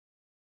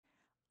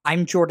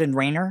I'm Jordan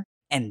Rayner,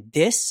 and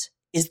this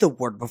is the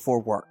Word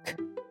Before Work.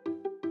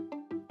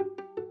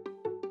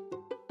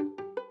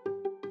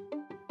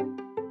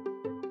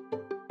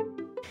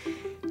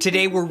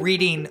 Today we're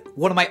reading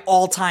one of my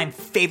all-time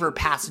favorite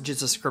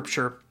passages of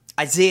Scripture,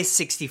 Isaiah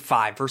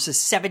 65, verses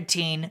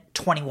 17,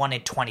 21,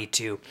 and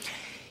 22.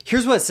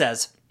 Here's what it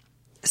says.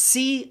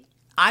 See,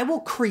 I will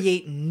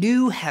create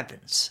new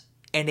heavens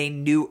and a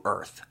new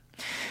earth.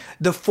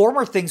 The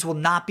former things will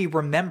not be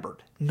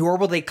remembered, nor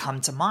will they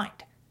come to mind.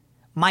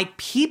 My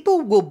people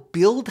will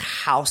build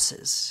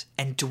houses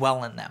and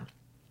dwell in them.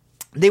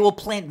 They will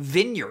plant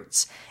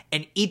vineyards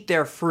and eat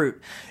their fruit.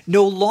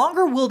 No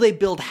longer will they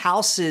build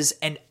houses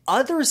and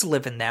others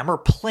live in them, or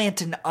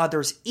plant and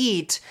others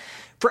eat.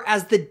 For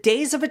as the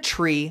days of a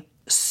tree,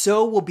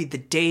 so will be the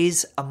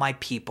days of my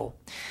people.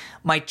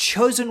 My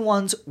chosen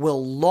ones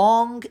will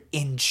long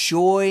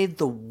enjoy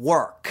the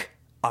work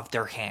of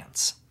their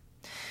hands.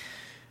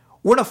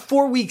 We're in a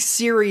 4-week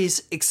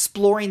series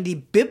exploring the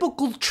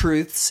biblical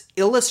truths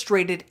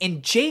illustrated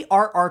in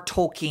J.R.R.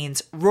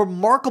 Tolkien's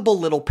remarkable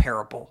little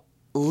parable,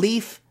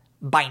 Leaf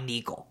by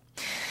Neagle.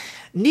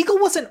 Neagle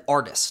was an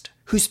artist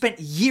who spent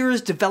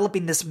years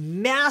developing this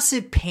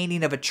massive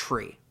painting of a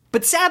tree.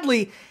 But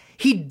sadly,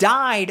 he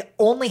died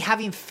only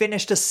having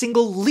finished a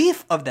single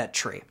leaf of that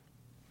tree.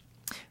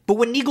 But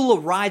when Neagle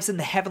arrives in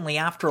the heavenly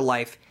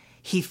afterlife,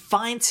 he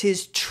finds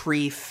his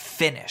tree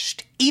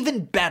finished,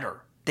 even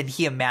better than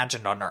he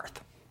imagined on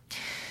earth.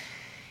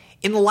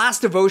 In the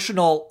last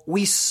devotional,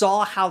 we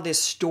saw how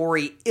this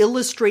story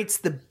illustrates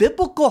the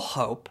biblical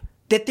hope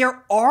that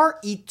there are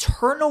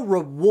eternal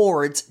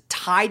rewards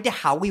tied to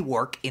how we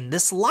work in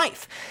this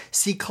life.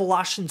 See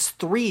Colossians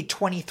 3,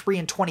 23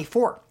 and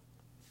 24.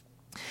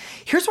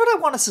 Here's what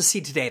I want us to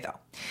see today, though.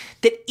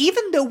 That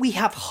even though we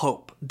have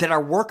hope that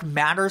our work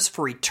matters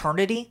for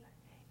eternity,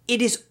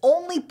 it is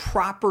only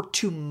proper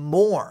to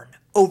mourn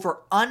over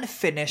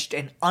unfinished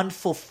and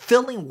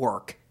unfulfilling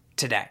work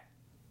today.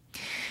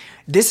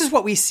 This is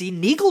what we see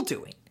Neagle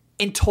doing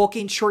in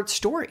Tolkien's short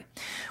story.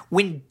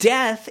 When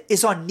death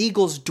is on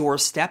Neagle's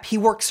doorstep, he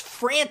works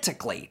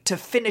frantically to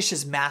finish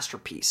his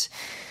masterpiece.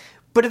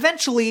 But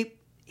eventually,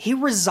 he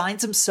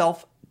resigns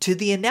himself to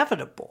the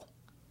inevitable.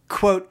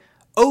 Quote,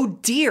 "Oh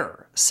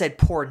dear," said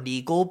poor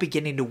Neagle,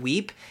 beginning to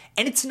weep,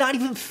 "and it's not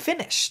even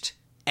finished."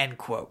 End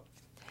quote.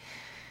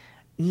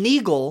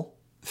 Neagle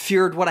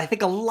feared what I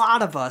think a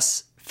lot of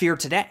us fear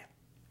today,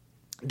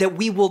 that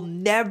we will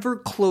never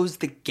close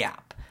the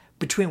gap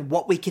between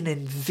what we can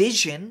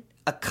envision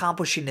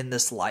accomplishing in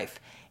this life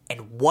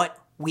and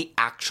what we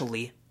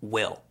actually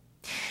will.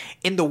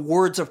 In the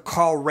words of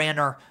Carl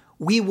Ranner,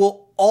 we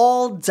will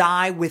all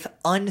die with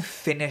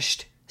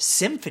unfinished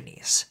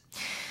symphonies.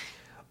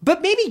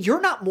 But maybe you're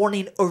not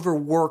mourning over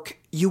work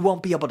you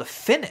won't be able to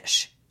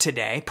finish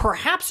today.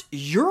 Perhaps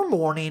you're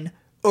mourning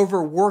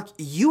over work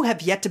you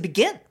have yet to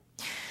begin.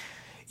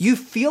 You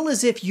feel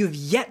as if you've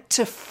yet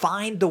to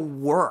find the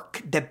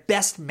work that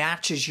best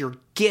matches your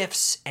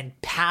gifts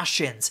and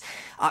passions.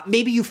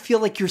 Maybe you feel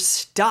like you're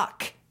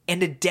stuck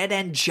in a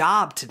dead-end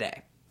job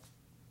today.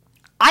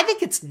 I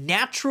think it's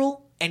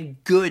natural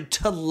and good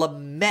to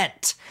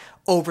lament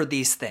over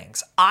these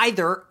things,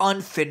 either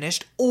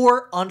unfinished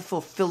or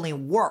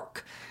unfulfilling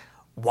work.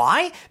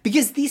 Why?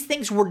 Because these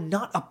things were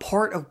not a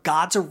part of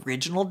God's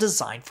original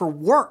design for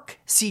work.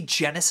 See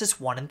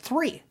Genesis 1 and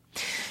 3.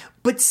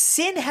 But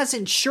sin has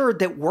ensured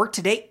that work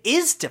today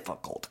is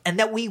difficult and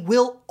that we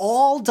will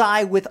all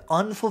die with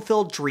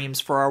unfulfilled dreams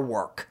for our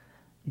work,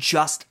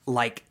 just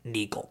like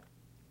Neagle.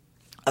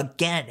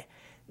 Again,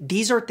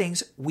 these are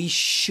things we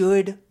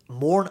should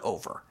mourn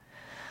over.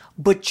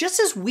 But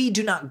just as we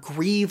do not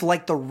grieve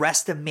like the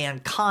rest of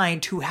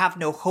mankind who have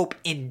no hope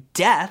in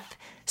death,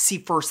 see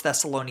 1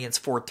 Thessalonians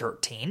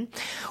 4:13,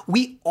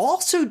 we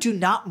also do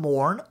not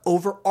mourn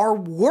over our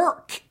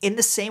work in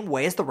the same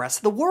way as the rest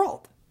of the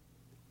world.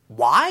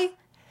 Why?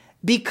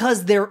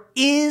 Because there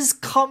is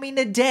coming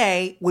a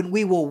day when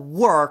we will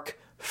work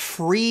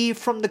free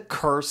from the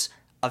curse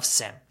of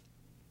sin.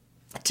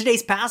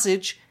 Today's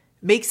passage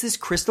makes this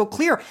crystal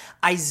clear.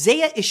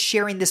 Isaiah is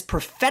sharing this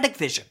prophetic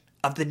vision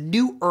of the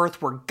new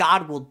earth where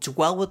God will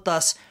dwell with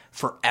us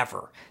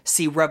forever.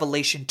 See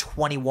Revelation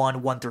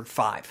 21, 1 through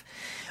 5.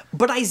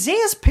 But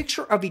Isaiah's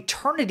picture of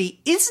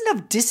eternity isn't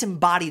of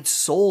disembodied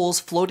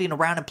souls floating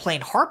around and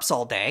playing harps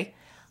all day.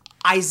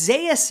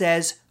 Isaiah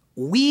says,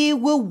 we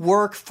will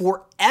work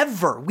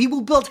forever. We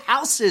will build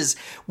houses.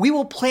 We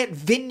will plant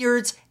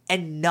vineyards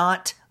and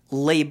not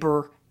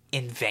labor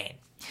in vain.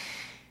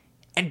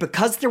 And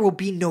because there will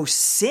be no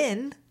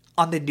sin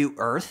on the new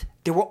earth,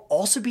 there will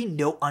also be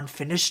no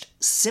unfinished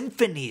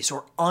symphonies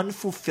or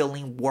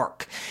unfulfilling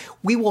work.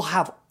 We will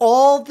have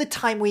all the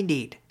time we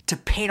need to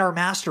paint our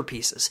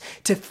masterpieces,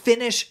 to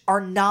finish our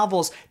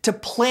novels, to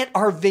plant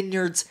our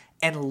vineyards,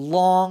 and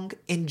long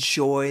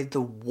enjoy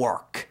the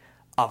work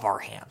of our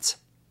hands.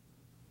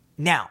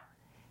 Now,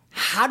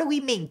 how do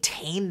we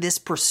maintain this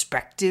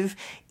perspective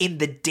in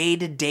the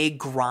day-to-day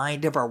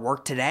grind of our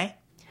work today?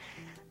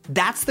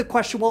 That's the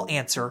question we'll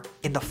answer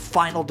in the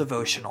final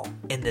devotional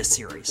in this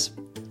series.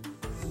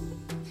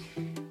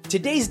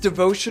 Today's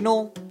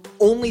devotional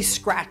only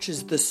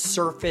scratches the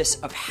surface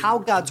of how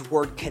God's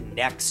Word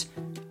connects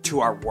to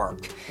our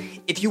work.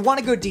 If you want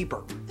to go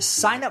deeper,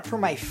 sign up for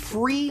my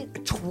free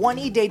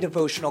 20-day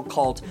devotional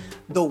called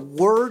The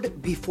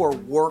Word Before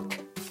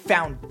Work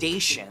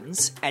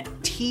Foundations at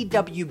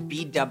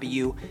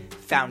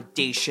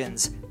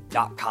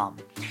twbwfoundations.com.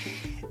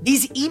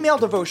 These email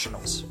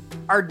devotionals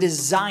are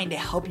designed to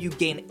help you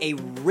gain a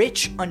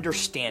rich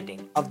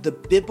understanding of the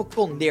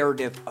biblical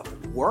narrative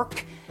of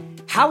work,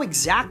 how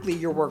exactly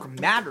your work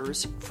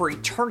matters for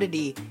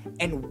eternity,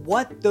 and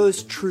what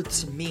those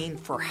truths mean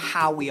for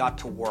how we ought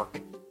to work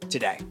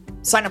today.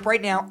 Sign up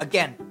right now,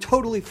 again,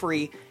 totally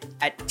free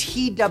at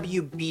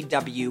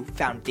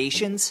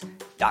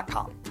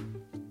twbwfoundations.com.